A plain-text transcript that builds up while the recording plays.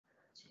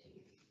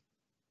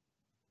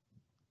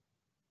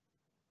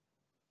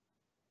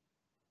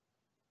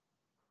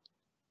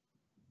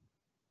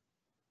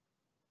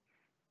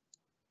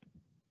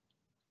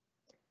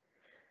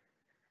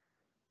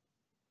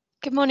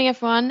Good morning,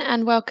 everyone,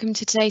 and welcome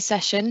to today's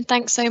session.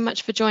 Thanks so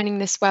much for joining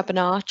this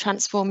webinar,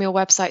 Transform Your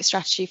Website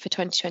Strategy for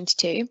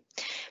 2022.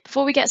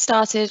 Before we get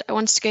started, I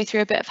wanted to go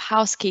through a bit of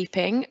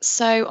housekeeping.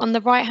 So on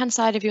the right-hand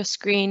side of your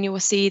screen, you will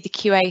see the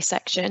QA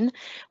section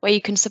where you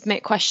can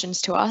submit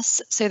questions to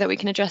us so that we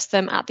can address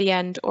them at the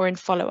end or in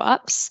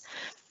follow-ups.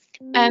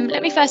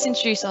 Let me first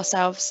introduce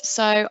ourselves.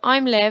 So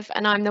I'm Liv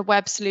and I'm the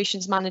Web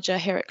Solutions Manager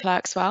here at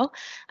Clerkswell,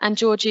 and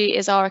Georgie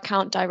is our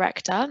Account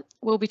Director.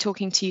 We'll be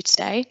talking to you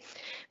today.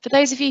 For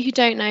those of you who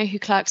don't know who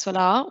Clerkswell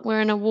are,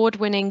 we're an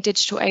award-winning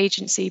digital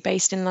agency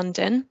based in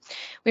London.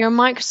 We are a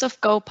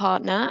Microsoft Gold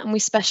partner and we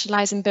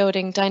specialise in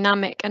building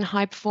dynamic and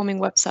high-performing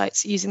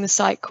websites using the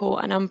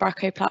Sitecore and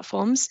Umbraco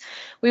platforms.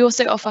 We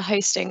also offer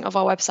hosting of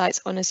our websites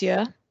on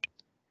Azure.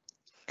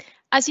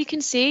 As you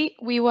can see,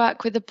 we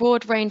work with a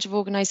broad range of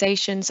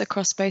organisations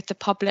across both the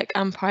public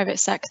and private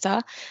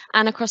sector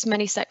and across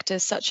many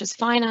sectors such as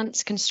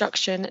finance,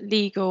 construction,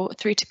 legal,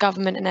 through to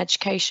government and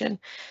education.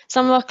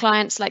 Some of our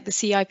clients like the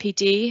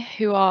CIPD,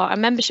 who are a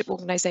membership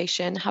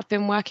organisation, have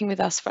been working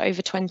with us for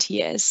over 20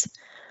 years.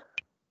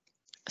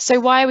 So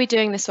why are we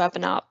doing this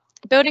webinar?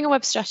 Building a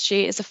web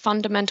strategy is a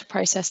fundamental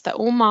process that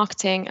all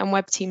marketing and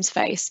web teams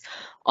face,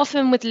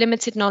 often with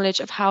limited knowledge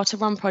of how to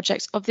run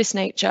projects of this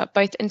nature,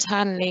 both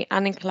internally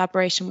and in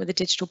collaboration with a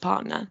digital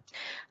partner.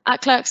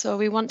 At Clerkswell,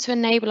 we want to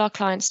enable our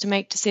clients to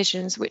make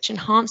decisions which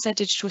enhance their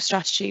digital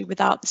strategy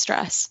without the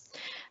stress.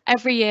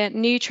 Every year,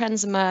 new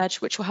trends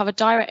emerge which will have a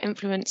direct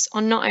influence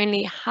on not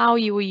only how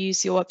you will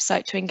use your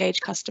website to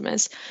engage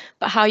customers,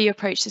 but how you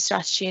approach the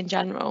strategy in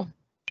general.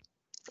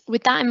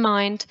 With that in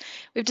mind,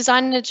 we've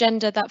designed an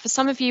agenda that for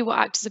some of you will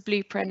act as a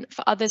blueprint,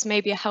 for others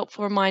may be a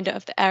helpful reminder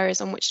of the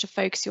areas on which to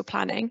focus your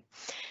planning.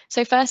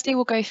 So firstly,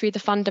 we'll go through the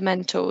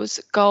fundamentals: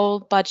 goal,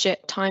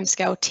 budget,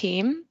 timescale,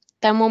 team.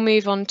 Then we'll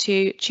move on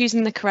to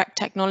choosing the correct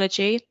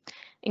technology,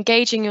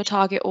 engaging your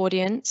target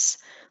audience,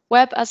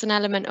 web as an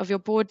element of your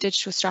broad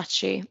digital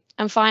strategy,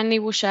 and finally,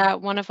 we'll share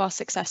one of our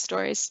success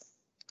stories.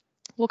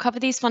 We'll cover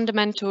these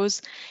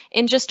fundamentals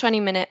in just 20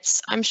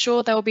 minutes. I'm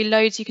sure there will be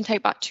loads you can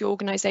take back to your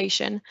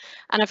organisation.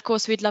 And of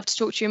course, we'd love to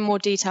talk to you in more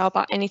detail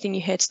about anything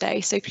you hear today.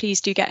 So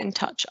please do get in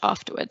touch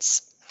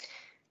afterwards.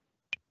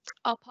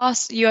 I'll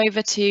pass you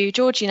over to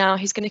Georgie now,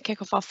 who's going to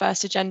kick off our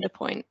first agenda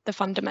point, the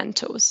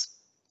fundamentals.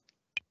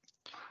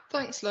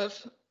 Thanks,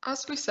 Liv.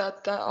 As we said,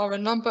 there are a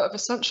number of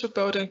essential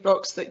building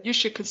blocks that you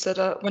should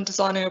consider when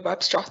designing a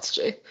web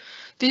strategy.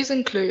 These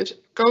include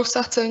goal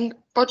setting,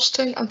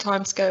 budgeting and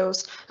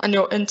timescales, and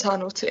your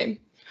internal team.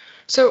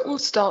 So it all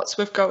starts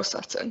with goal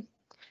setting.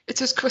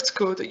 It is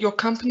critical that your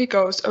company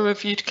goals are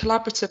reviewed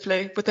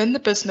collaboratively within the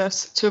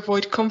business to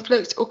avoid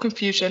conflict or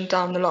confusion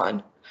down the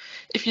line.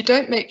 If you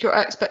don't make your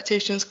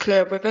expectations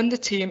clear within the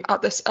team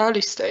at this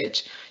early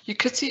stage, you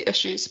could see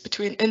issues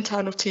between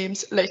internal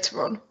teams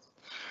later on.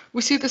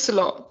 We see this a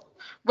lot.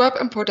 Web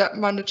and product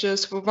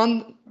managers will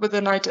run with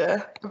an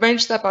idea,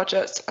 arrange their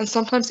budgets, and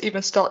sometimes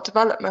even start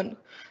development,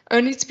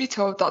 only to be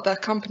told that their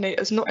company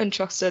is not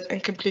interested in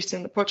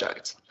completing the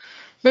project.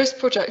 Most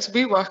projects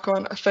we work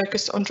on are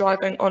focused on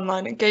driving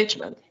online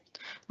engagement.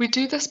 We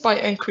do this by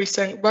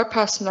increasing web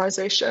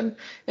personalization,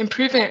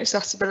 improving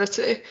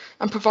accessibility,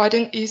 and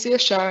providing easier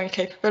sharing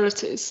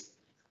capabilities.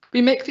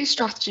 We make these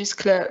strategies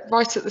clear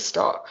right at the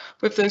start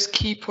with those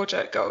key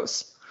project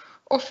goals.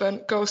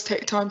 Often, goals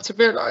take time to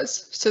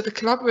realise, so the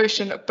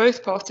collaboration of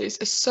both parties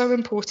is so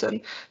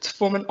important to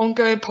form an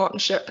ongoing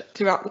partnership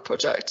throughout the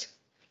project.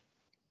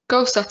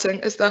 Goal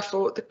setting is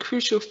therefore the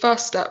crucial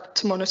first step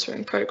to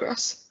monitoring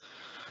progress.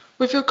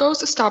 With your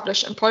goals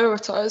established and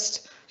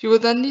prioritised, you will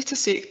then need to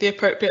seek the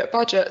appropriate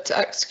budget to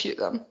execute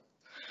them.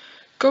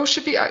 Goals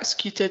should be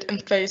executed in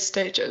phased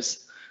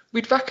stages.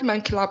 We'd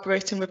recommend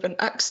collaborating with an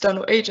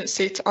external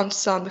agency to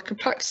understand the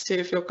complexity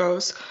of your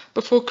goals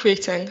before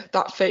creating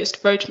that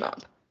phased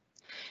roadmap.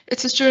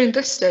 It is during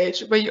this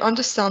stage where you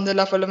understand the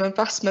level of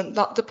investment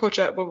that the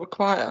project will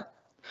require.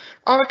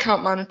 Our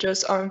account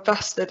managers are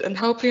invested in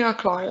helping our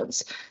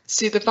clients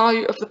see the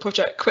value of the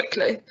project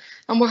quickly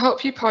and will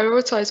help you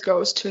prioritise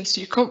goals to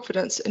ensue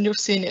confidence in your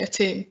senior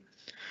team.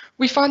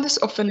 We find this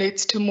often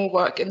leads to more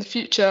work in the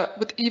future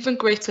with even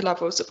greater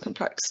levels of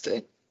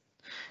complexity.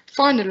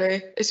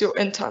 Finally is your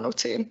internal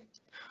team.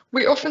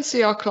 We often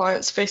see our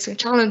clients facing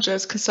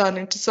challenges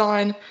concerning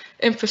design,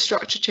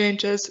 infrastructure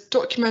changes,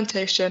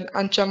 documentation,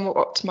 and general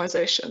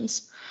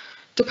optimizations.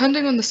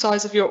 Depending on the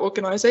size of your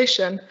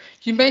organisation,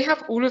 you may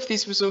have all of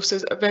these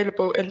resources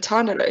available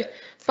internally,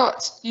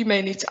 but you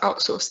may need to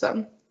outsource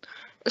them.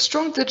 A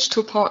strong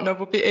digital partner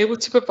will be able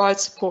to provide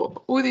support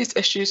for all these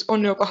issues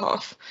on your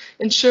behalf,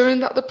 ensuring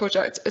that the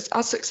project is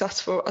as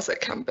successful as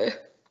it can be.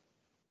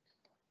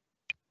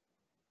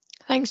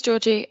 Thanks,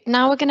 Georgie.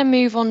 Now we're going to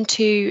move on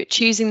to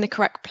choosing the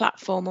correct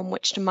platform on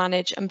which to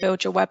manage and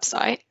build your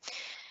website.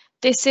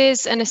 This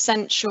is an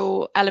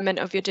essential element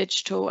of your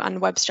digital and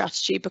web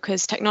strategy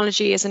because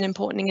technology is an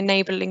important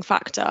enabling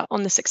factor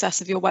on the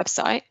success of your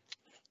website.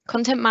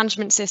 Content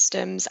management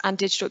systems and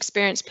digital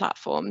experience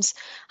platforms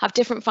have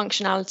different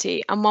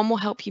functionality, and one will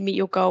help you meet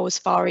your goals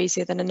far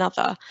easier than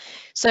another.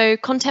 So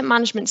content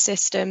management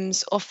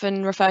systems,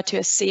 often referred to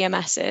as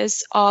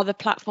CMSs, are the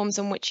platforms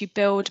on which you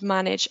build,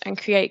 manage and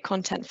create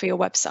content for your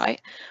website.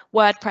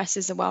 WordPress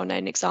is a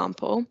well-known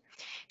example.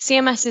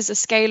 CMSs are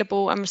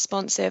scalable and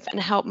responsive and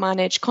help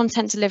manage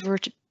content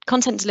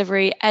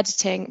delivery,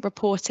 editing,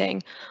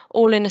 reporting,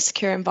 all in a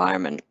secure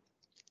environment.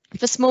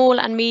 For small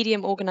and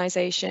medium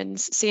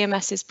organisations,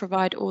 CMSs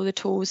provide all the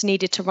tools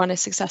needed to run a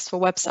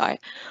successful website.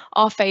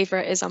 Our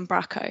favourite is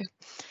Umbraco.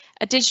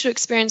 A digital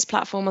experience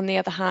platform, on the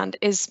other hand,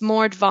 is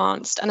more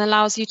advanced and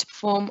allows you to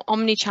perform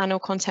omni-channel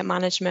content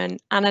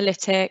management,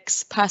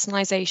 analytics,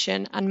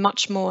 personalisation, and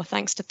much more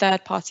thanks to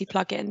third-party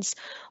plugins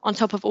on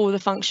top of all the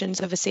functions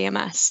of a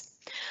CMS.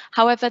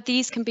 However,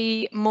 these can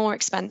be more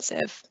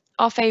expensive.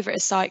 Our favourite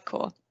is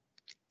Sitecore.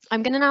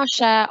 I'm going to now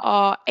share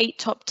our 8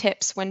 top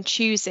tips when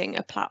choosing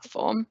a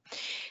platform.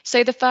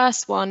 So the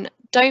first one,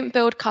 don't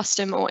build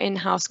custom or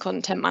in-house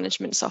content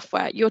management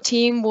software. Your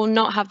team will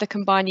not have the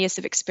combined years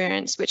of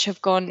experience which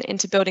have gone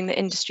into building the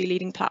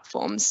industry-leading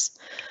platforms.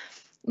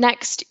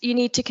 Next, you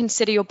need to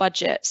consider your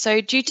budget.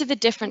 So due to the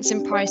difference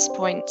in price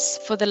points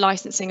for the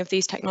licensing of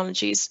these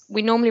technologies,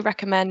 we normally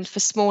recommend for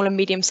small and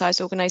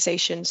medium-sized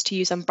organizations to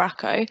use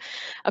Umbraco,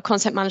 a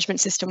content management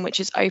system which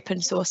is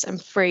open source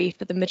and free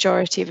for the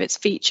majority of its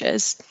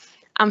features.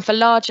 And for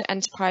larger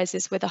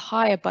enterprises with a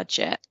higher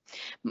budget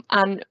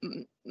and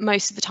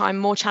most of the time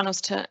more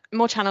channels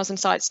and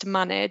sites to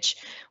manage,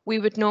 we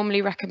would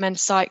normally recommend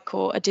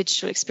Sitecore, a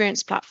digital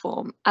experience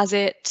platform, as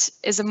it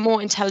is a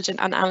more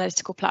intelligent and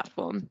analytical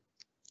platform.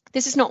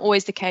 This is not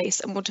always the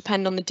case and will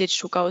depend on the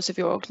digital goals of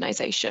your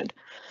organisation.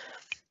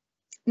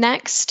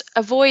 Next,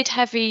 avoid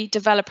heavy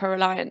developer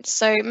reliance.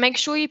 So make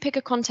sure you pick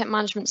a content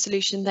management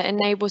solution that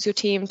enables your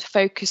team to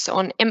focus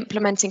on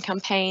implementing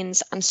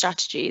campaigns and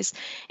strategies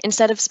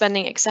instead of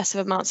spending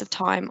excessive amounts of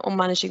time on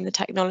managing the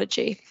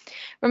technology.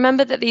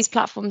 Remember that these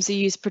platforms are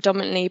used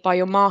predominantly by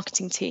your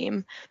marketing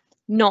team,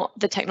 not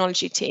the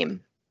technology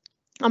team.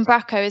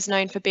 Umbraco is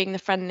known for being the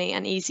friendly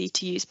and easy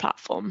to use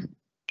platform.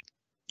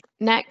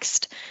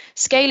 Next,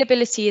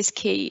 scalability is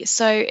key.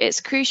 So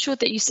it's crucial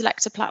that you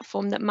select a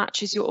platform that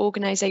matches your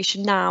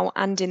organization now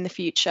and in the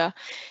future.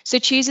 So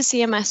choose a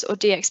CMS or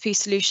DXP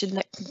solution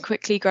that can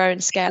quickly grow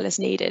and scale as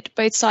needed.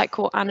 Both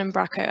Sitecore and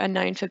Umbraco are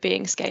known for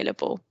being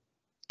scalable.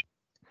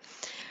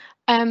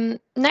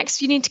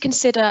 Next, you need to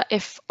consider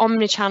if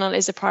omnichannel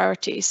is a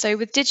priority. So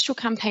with digital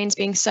campaigns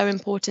being so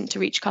important to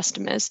reach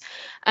customers,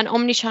 an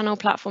omnichannel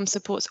platform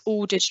supports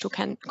all digital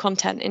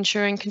content,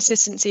 ensuring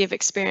consistency of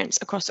experience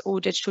across all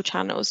digital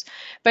channels.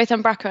 Both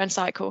Umbraco and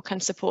Sitecore can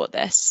support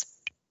this.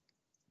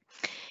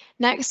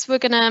 Next, we're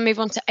going to move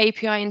on to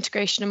API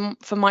integration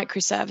for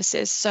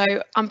microservices. So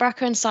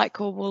Umbraco and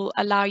Sitecore will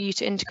allow you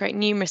to integrate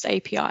numerous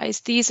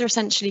APIs. These are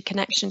essentially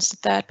connections to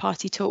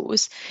third-party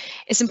tools.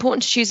 It's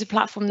important to choose a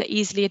platform that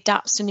easily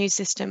adapts to a new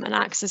system and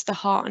acts as the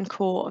heart and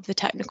core of the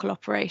technical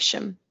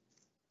operation.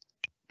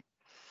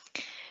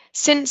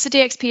 Since a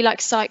DXP like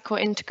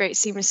Sitecore integrates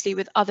seamlessly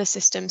with other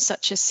systems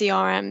such as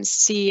CRMs,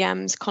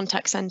 CEMs,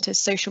 contact centers,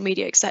 social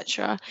media,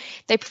 etc.,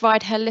 they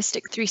provide a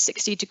holistic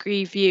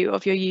 360-degree view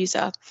of your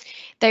user.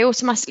 They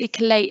automatically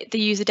collate the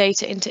user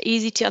data into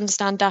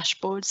easy-to-understand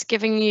dashboards,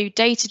 giving you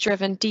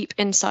data-driven, deep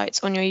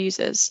insights on your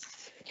users.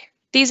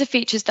 These are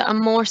features that are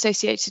more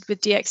associated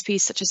with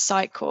DXPs such as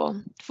Sitecore.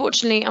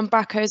 Fortunately,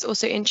 Umbraco has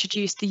also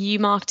introduced the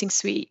U-Marketing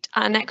Suite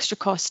at an extra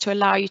cost to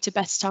allow you to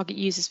better target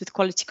users with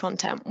quality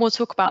content. We'll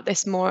talk about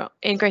this more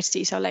in greater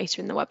detail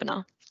later in the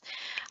webinar.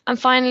 And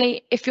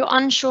finally, if you're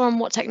unsure on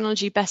what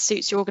technology best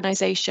suits your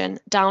organisation,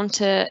 down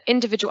to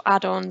individual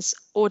add-ons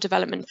or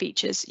development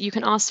features, you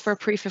can ask for a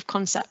proof of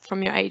concept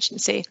from your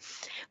agency,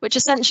 which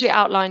essentially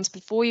outlines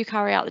before you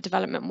carry out the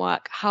development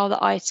work how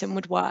the item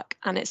would work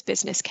and its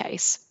business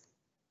case.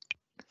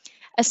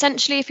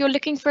 Essentially, if you're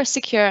looking for a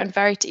secure and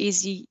very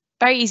easy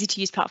to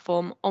use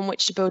platform on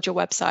which to build your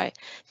website,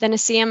 then a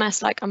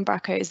CMS like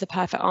Umbraco is the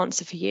perfect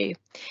answer for you.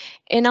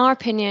 In our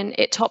opinion,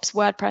 it tops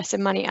WordPress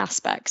in many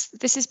aspects.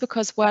 This is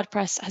because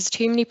WordPress has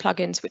too many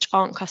plugins which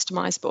aren't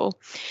customizable.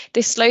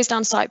 This slows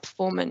down site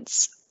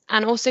performance.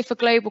 And also for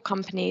global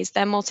companies,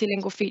 their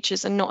multilingual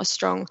features are not as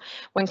strong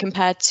when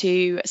compared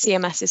to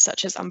CMSs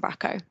such as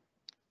Umbraco.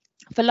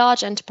 For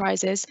large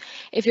enterprises,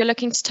 if you're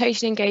looking to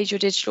totally engage your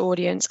digital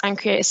audience and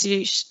create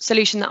a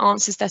solution that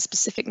answers their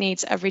specific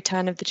needs at every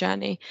turn of the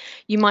journey,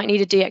 you might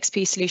need a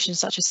DXP solution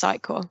such as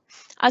Sitecore.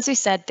 As we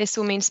said, this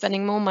will mean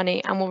spending more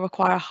money and will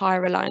require a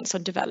higher reliance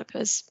on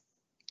developers.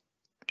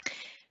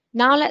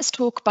 Now let's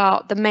talk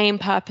about the main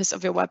purpose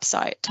of your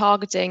website,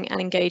 targeting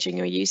and engaging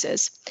your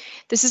users.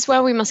 This is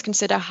where we must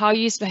consider how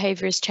user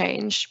behaviour has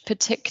changed,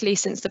 particularly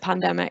since the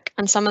pandemic,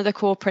 and some of the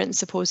core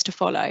principles to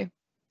follow.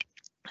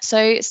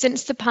 So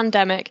since the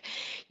pandemic,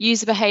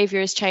 user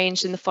behaviour has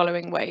changed in the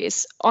following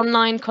ways.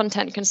 Online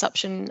content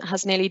consumption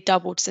has nearly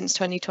doubled since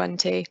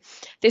 2020.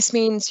 This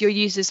means your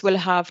users will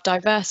have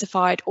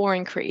diversified or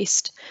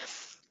increased.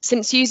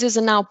 Since users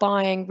are now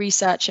buying,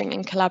 researching,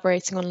 and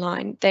collaborating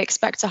online, they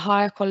expect a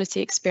higher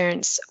quality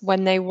experience where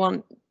they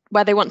want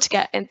to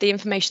get the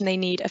information they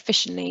need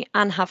efficiently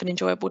and have an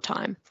enjoyable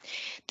time.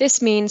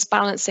 This means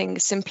balancing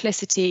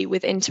simplicity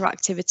with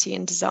interactivity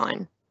and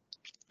design.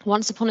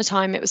 Once upon a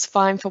time, it was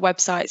fine for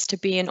websites to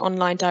be an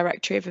online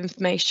directory of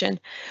information,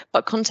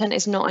 but content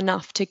is not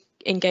enough to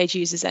engage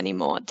users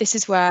anymore. This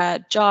is where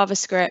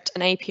JavaScript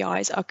and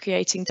APIs are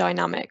creating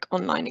dynamic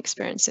online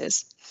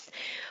experiences.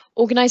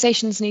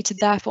 Organizations need to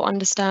therefore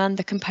understand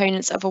the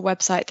components of a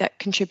website that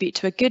contribute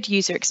to a good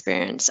user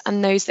experience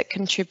and those that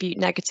contribute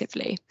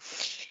negatively.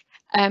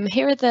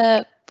 Here's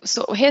a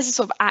sort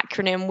of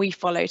acronym we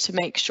follow to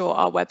make sure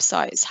our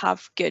websites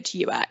have good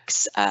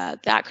UX. The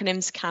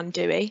acronym's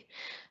CAN-DUI.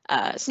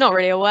 It's not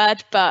really a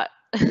word, but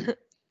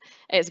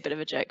it's a bit of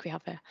a joke we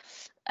have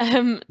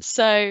here.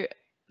 So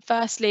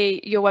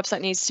firstly, your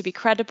website needs to be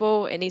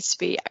credible, it needs to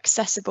be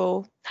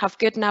accessible, have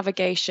good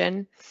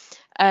navigation,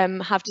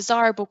 have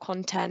desirable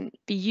content,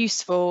 be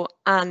useful,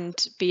 and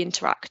be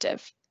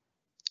interactive.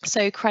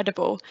 So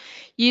credible.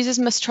 Users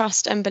must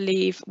trust and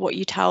believe what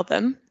you tell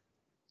them.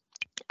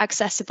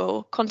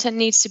 Accessible. Content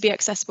needs to be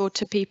accessible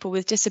to people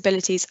with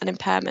disabilities and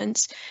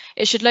impairments.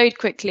 It should load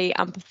quickly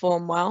and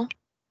perform well.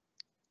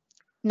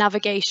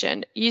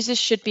 Navigation. Users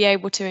should be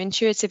able to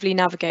intuitively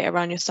navigate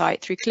around your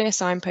site through clear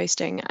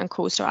signposting and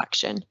calls to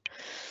action.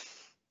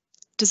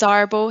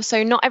 Desirable.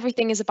 So not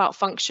everything is about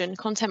function.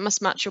 Content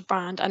must match your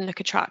brand and look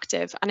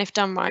attractive, and if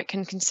done right,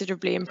 can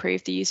considerably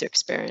improve the user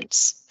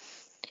experience.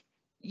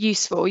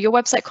 Useful. Your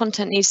website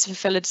content needs to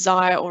fulfill a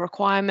desire or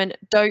requirement.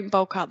 Don't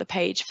bulk out the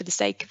page for the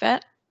sake of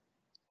it.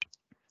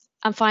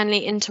 And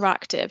finally,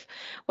 interactive.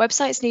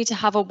 Websites need to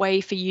have a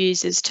way for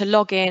users to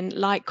log in,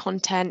 like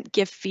content,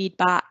 give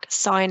feedback,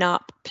 sign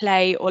up,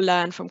 play, or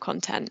learn from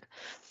content.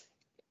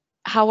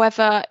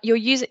 However, your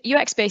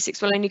UX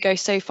basics will only go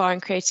so far in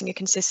creating a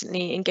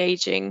consistently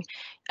engaging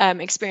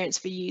experience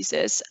for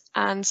users.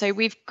 And so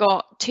we've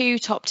got 2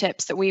 top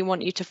tips that we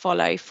want you to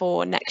follow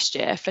for next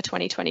year, for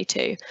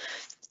 2022.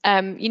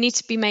 You need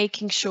to be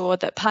making sure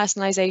that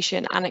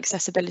personalization and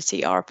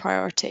accessibility are a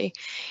priority.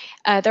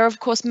 There are, of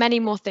course, many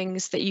more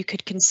things that you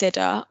could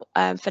consider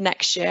for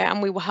next year,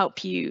 and we will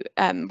help you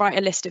write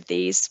a list of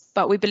these,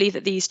 but we believe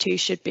that these 2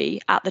 should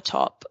be at the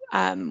top.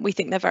 We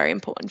think they're very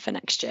important for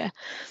next year.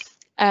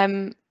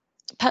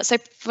 So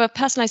for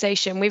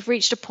personalization, we've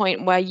reached a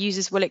point where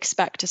users will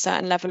expect a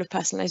certain level of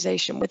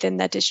personalization within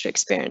their digital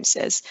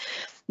experiences,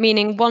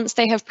 meaning once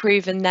they have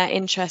proven their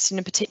interest in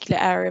a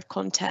particular area of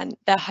content,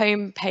 their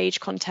homepage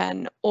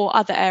content or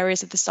other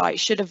areas of the site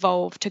should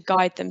evolve to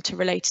guide them to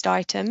related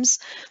items.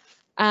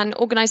 And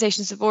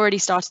organizations have already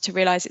started to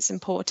realize its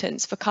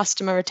importance for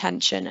customer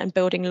retention and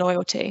building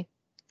loyalty.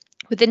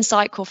 Within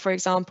Sitecore, for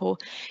example,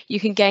 you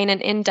can gain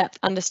an in-depth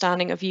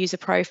understanding of user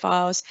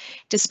profiles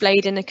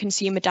displayed in a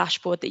consumer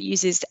dashboard that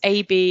uses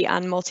A/B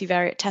and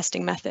multivariate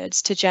testing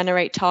methods to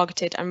generate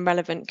targeted and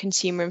relevant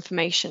consumer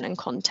information and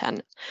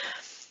content.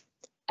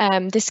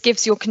 This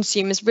gives your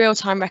consumers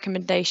real-time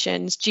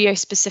recommendations,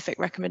 geo-specific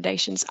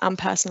recommendations, and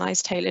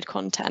personalized tailored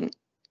content.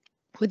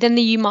 Within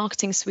the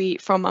marketing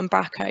suite from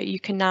Umbraco, you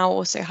can now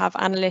also have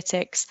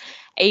analytics,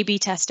 A/B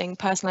testing,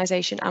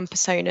 personalization, and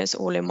personas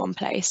all in one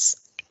place.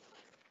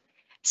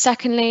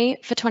 Secondly,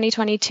 for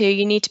 2022,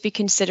 you need to be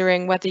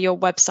considering whether your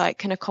website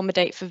can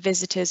accommodate for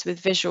visitors with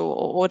visual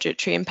or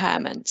auditory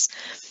impairments.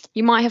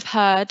 You might have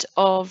heard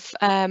of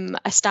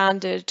a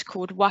standard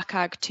called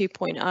WCAG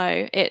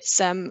 2.0.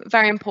 It's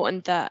very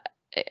important that,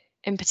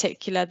 in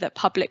particular, that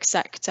public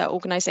sector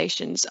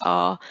organisations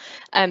are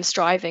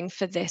striving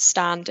for this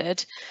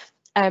standard.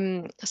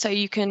 So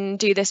you can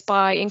do this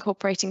by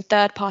incorporating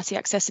third-party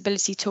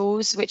accessibility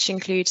tools, which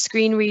include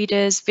screen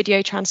readers,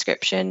 video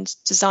transcriptions,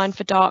 design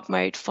for dark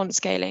mode, font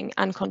scaling,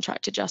 and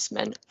contract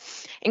adjustment.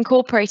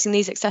 Incorporating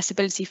these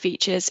accessibility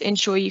features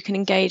ensure you can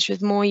engage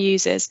with more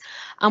users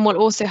and will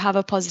also have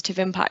a positive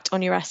impact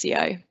on your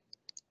SEO.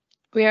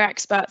 We are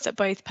experts at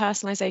both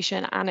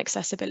personalization and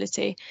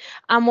accessibility,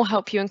 and will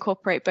help you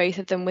incorporate both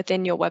of them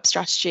within your web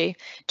strategy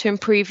to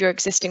improve your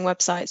existing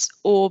websites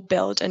or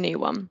build a new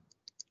one.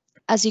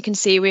 As you can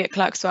see, we at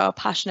Clerkswell are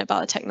passionate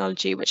about the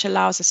technology which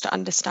allows us to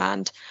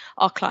understand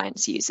our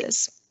clients'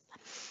 users.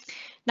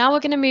 Now we're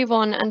going to move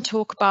on and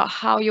talk about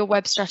how your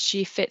web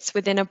strategy fits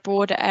within a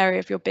broader area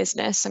of your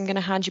business. I'm going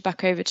to hand you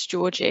back over to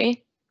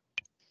Georgie.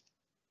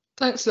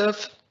 Thanks,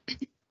 Liv.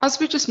 As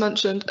we just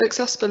mentioned,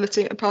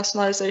 accessibility and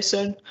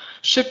personalisation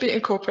should be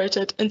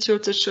incorporated into your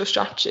digital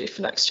strategy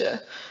for next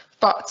year.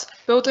 But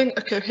building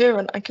a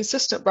coherent and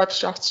consistent web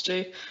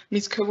strategy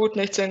means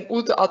coordinating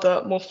all the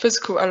other more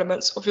physical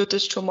elements of your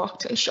digital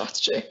marketing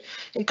strategy,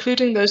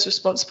 including those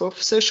responsible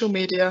for social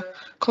media,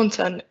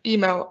 content,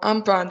 email,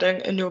 and branding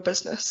in your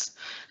business.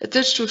 A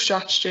digital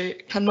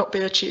strategy cannot be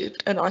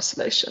achieved in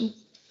isolation.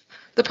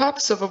 The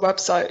purpose of a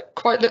website,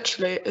 quite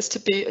literally, is to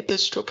be a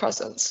digital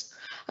presence.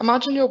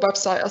 Imagine your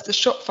website as the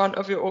shop front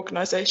of your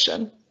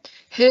organisation.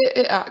 Here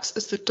it acts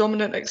as the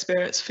dominant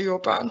experience for your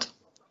brand.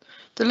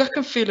 The look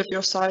and feel of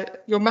your site,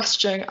 your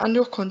messaging, and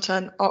your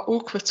content are all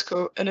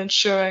critical in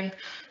ensuring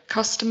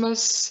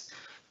customers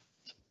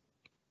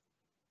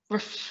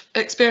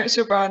experience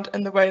your brand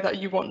in the way that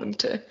you want them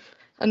to.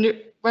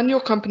 And when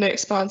your company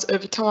expands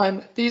over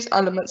time, these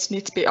elements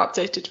need to be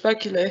updated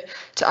regularly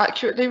to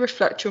accurately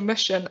reflect your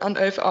mission and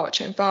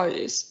overarching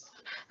values.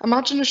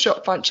 Imagine a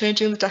shop front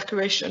changing the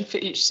decoration for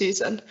each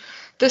season.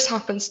 This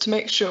happens to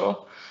make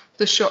sure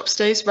the shop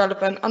stays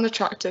relevant and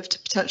attractive to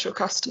potential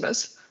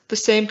customers. The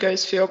same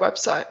goes for your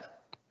website.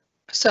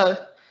 So,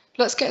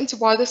 let's get into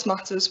why this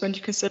matters when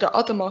you consider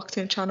other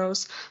marketing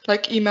channels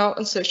like email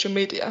and social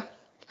media.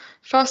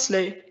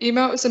 Firstly,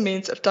 email is a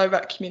means of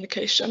direct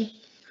communication.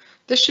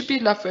 This should be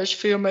leveraged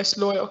for your most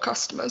loyal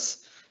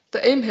customers.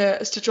 The aim here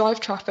is to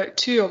drive traffic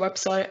to your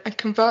website and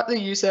convert the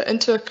user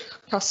into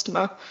a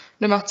customer,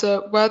 no matter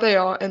where they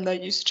are in their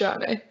user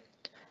journey.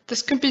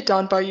 This can be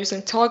done by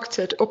using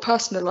targeted or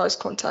personalized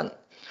content.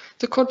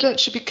 The content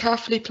should be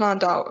carefully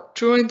planned out,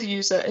 drawing the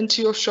user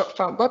into your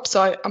shopfront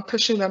website and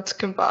pushing them to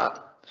convert.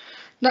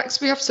 Next,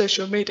 we have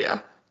social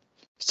media.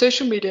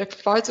 Social media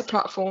provides a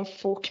platform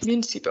for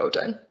community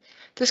building.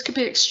 This could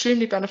be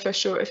extremely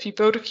beneficial if you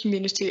build a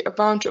community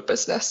around your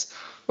business,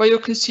 where your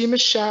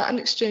consumers share and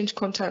exchange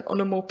content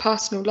on a more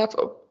personal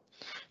level.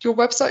 Your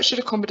website should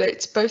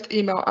accommodate both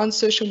email and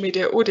social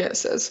media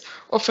audiences,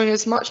 offering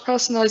as much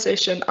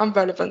personalization and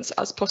relevance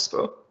as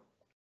possible.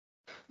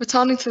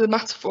 Returning to the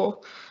metaphor,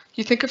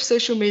 you think of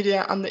social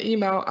media and the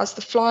email as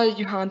the flyer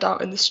you hand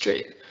out in the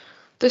street.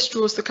 This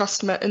draws the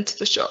customer into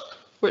the shop,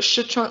 which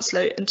should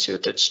translate into your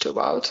digital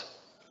world.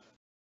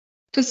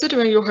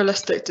 Considering your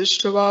holistic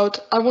digital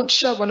world, I want to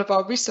share one of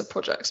our recent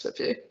projects with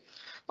you.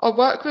 Our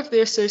work with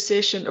the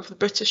Association of the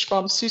British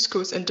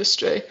Pharmaceuticals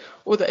Industry,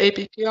 or the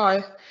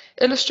ABPI,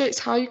 illustrates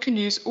how you can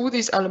use all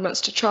these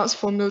elements to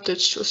transform your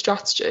digital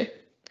strategy.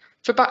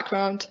 For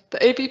background, the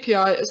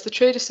ABPI is the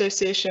trade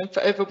association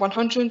for over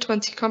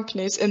 120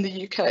 companies in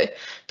the UK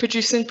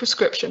producing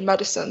prescription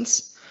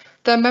medicines.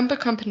 Their member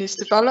companies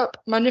develop,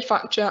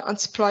 manufacture and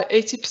supply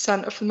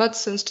 80% of the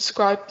medicines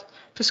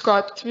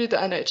prescribed through the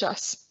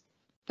NHS.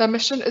 Their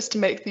mission is to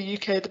make the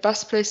UK the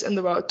best place in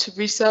the world to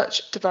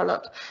research,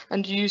 develop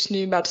and use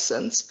new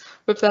medicines,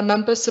 with their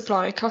members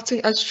supplying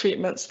cutting-edge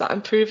treatments that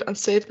improve and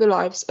save the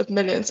lives of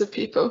millions of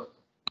people.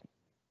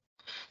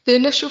 The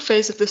initial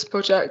phase of this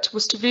project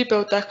was to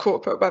rebuild their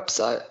corporate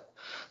website.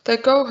 Their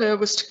goal here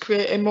was to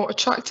create a more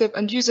attractive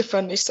and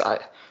user-friendly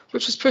site,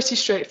 which was pretty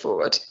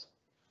straightforward.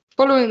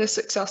 Following the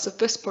success of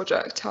this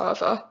project,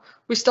 however,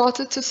 we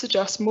started to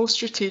suggest more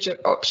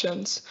strategic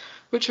options,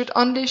 which would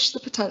unleash the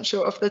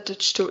potential of the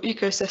digital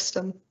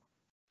ecosystem.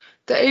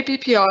 The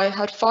ABPI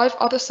had 5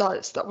 other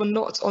sites that were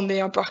not on the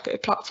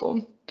Umbraco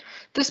platform.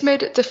 This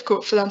made it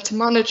difficult for them to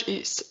manage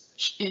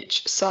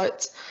each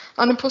site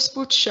and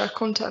impossible to share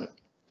content.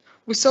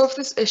 We solved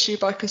this issue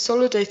by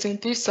consolidating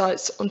these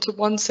sites onto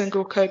one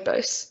single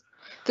codebase.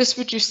 This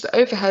reduced the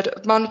overhead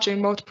of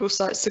managing multiple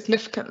sites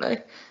significantly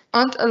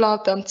and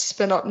allowed them to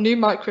spin up new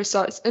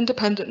microsites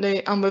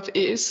independently and with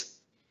ease.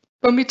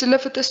 When we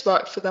delivered this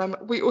work for them,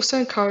 we also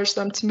encouraged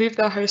them to move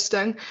their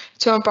hosting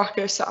to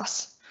Umbraco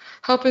SaaS,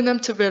 helping them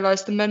to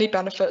realise the many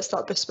benefits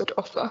that this would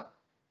offer.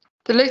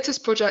 The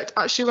latest project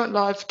actually went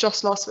live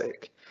just last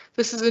week.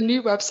 This is a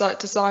new website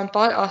designed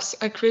by us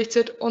and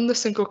created on the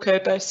single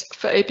codebase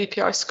for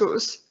ABPI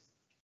schools.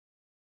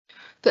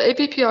 The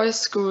ABPI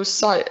schools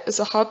site is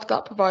a hub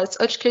that provides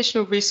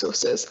educational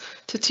resources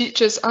to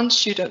teachers and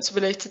students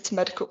related to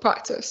medical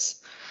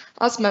practice.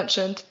 As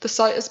mentioned, the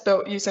site is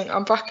built using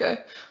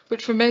Umbraco,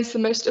 which remains the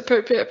most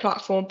appropriate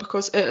platform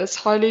because it is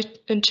highly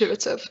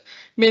intuitive,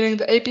 meaning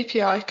the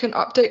ABPI can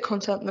update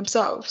content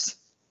themselves.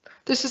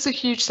 This is a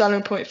huge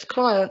selling point for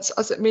clients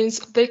as it means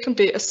they can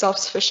be as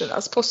self-sufficient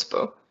as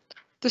possible.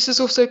 This is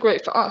also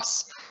great for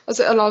us, as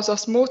it allows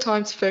us more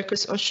time to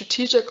focus on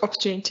strategic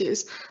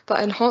opportunities that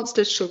enhance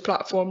digital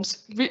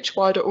platforms, reach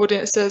wider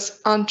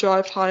audiences, and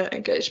drive higher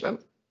engagement.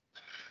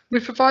 We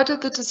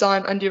provided the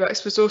design and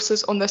UX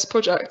resources on this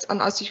project, and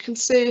as you can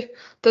see,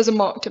 there's a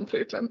marked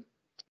improvement.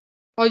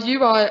 Our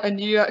UI and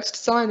UX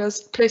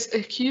designers placed a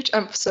huge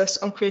emphasis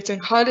on creating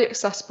highly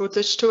accessible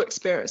digital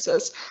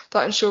experiences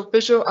that ensure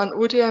visual and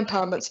audio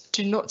impairments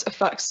do not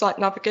affect site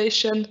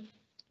navigation,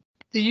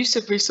 the use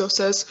of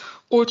resources,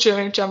 or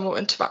during general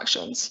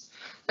interactions.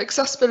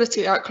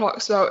 Accessibility at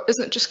Clarksville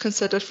isn't just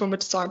considered from a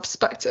design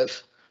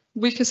perspective.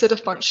 We consider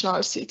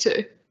functionality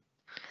too.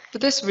 For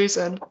this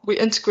reason, we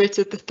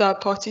integrated the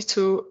third-party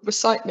tool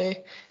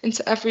ReciteMe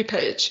into every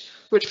page,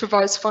 which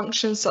provides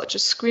functions such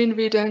as screen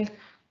reading,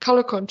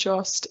 color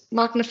contrast,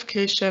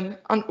 magnification,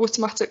 and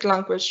automatic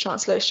language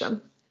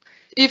translation.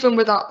 Even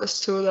without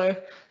this tool though,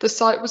 the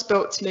site was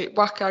built to meet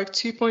WCAG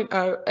 2.0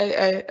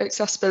 AA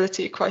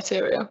accessibility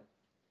criteria.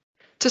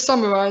 To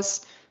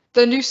summarise,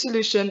 the new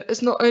solution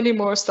is not only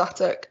more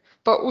aesthetic,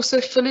 but also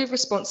fully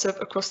responsive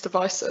across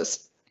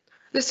devices.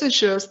 This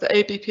ensures that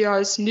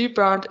ABPI's new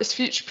brand is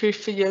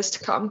future-proof for years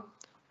to come.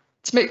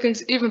 To make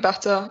things even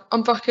better,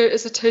 Umbraco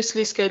is a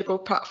totally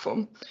scalable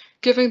platform,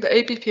 giving the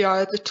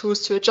ABPI the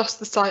tools to adjust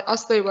the site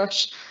as they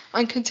wish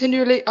and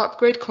continually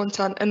upgrade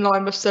content in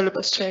line with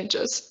syllabus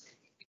changes.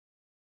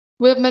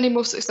 We have many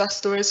more success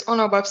stories on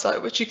our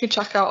website which you can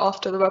check out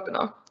after the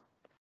webinar.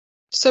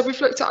 So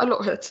we've looked at a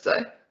lot here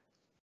today.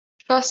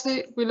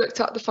 Firstly, we looked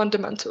at the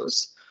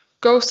fundamentals: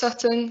 goal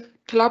setting,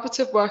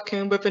 collaborative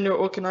working within your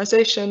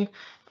organisation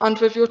and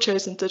with your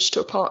chosen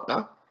digital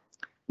partner.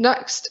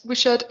 Next, we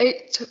shared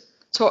 8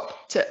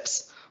 top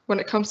tips when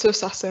it comes to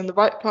assessing the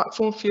right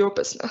platform for your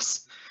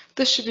business.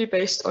 This should be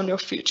based on your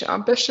future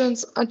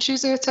ambitions and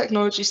choosing a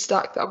technology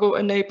stack that will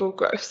enable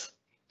growth.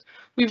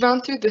 We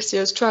ran through this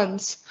year's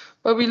trends,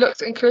 where we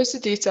looked in closer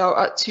detail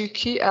at 2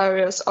 key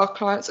areas our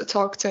clients are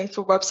targeting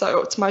for website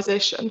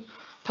optimization: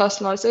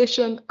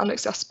 personalization and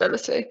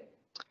accessibility.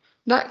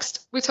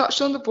 Next, we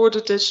touched on the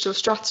broader digital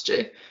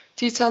strategy,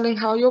 detailing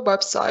how your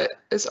website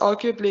is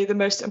arguably the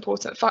most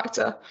important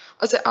factor,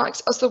 as it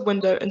acts as the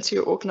window into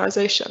your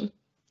organization.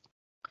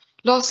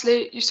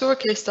 Lastly, you saw a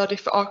case study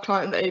for our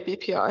client, the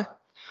ABPI.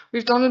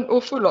 We've done an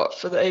awful lot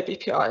for the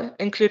ABPI,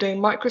 including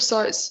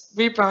microsites,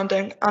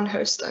 rebranding, and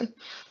hosting.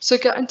 So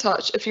get in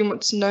touch if you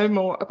want to know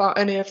more about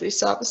any of these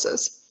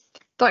services.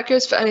 That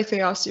goes for anything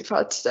else you've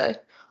heard today.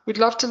 We'd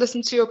love to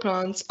listen to your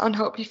plans and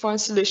help you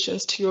find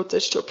solutions to your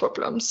digital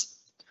problems.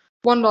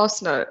 One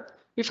last note,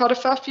 we've had a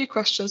fair few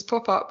questions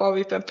pop up while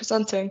we've been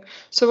presenting,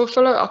 so we'll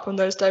follow up on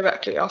those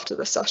directly after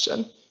this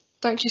session.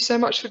 Thank you so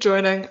much for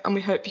joining, and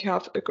we hope you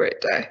have a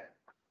great day.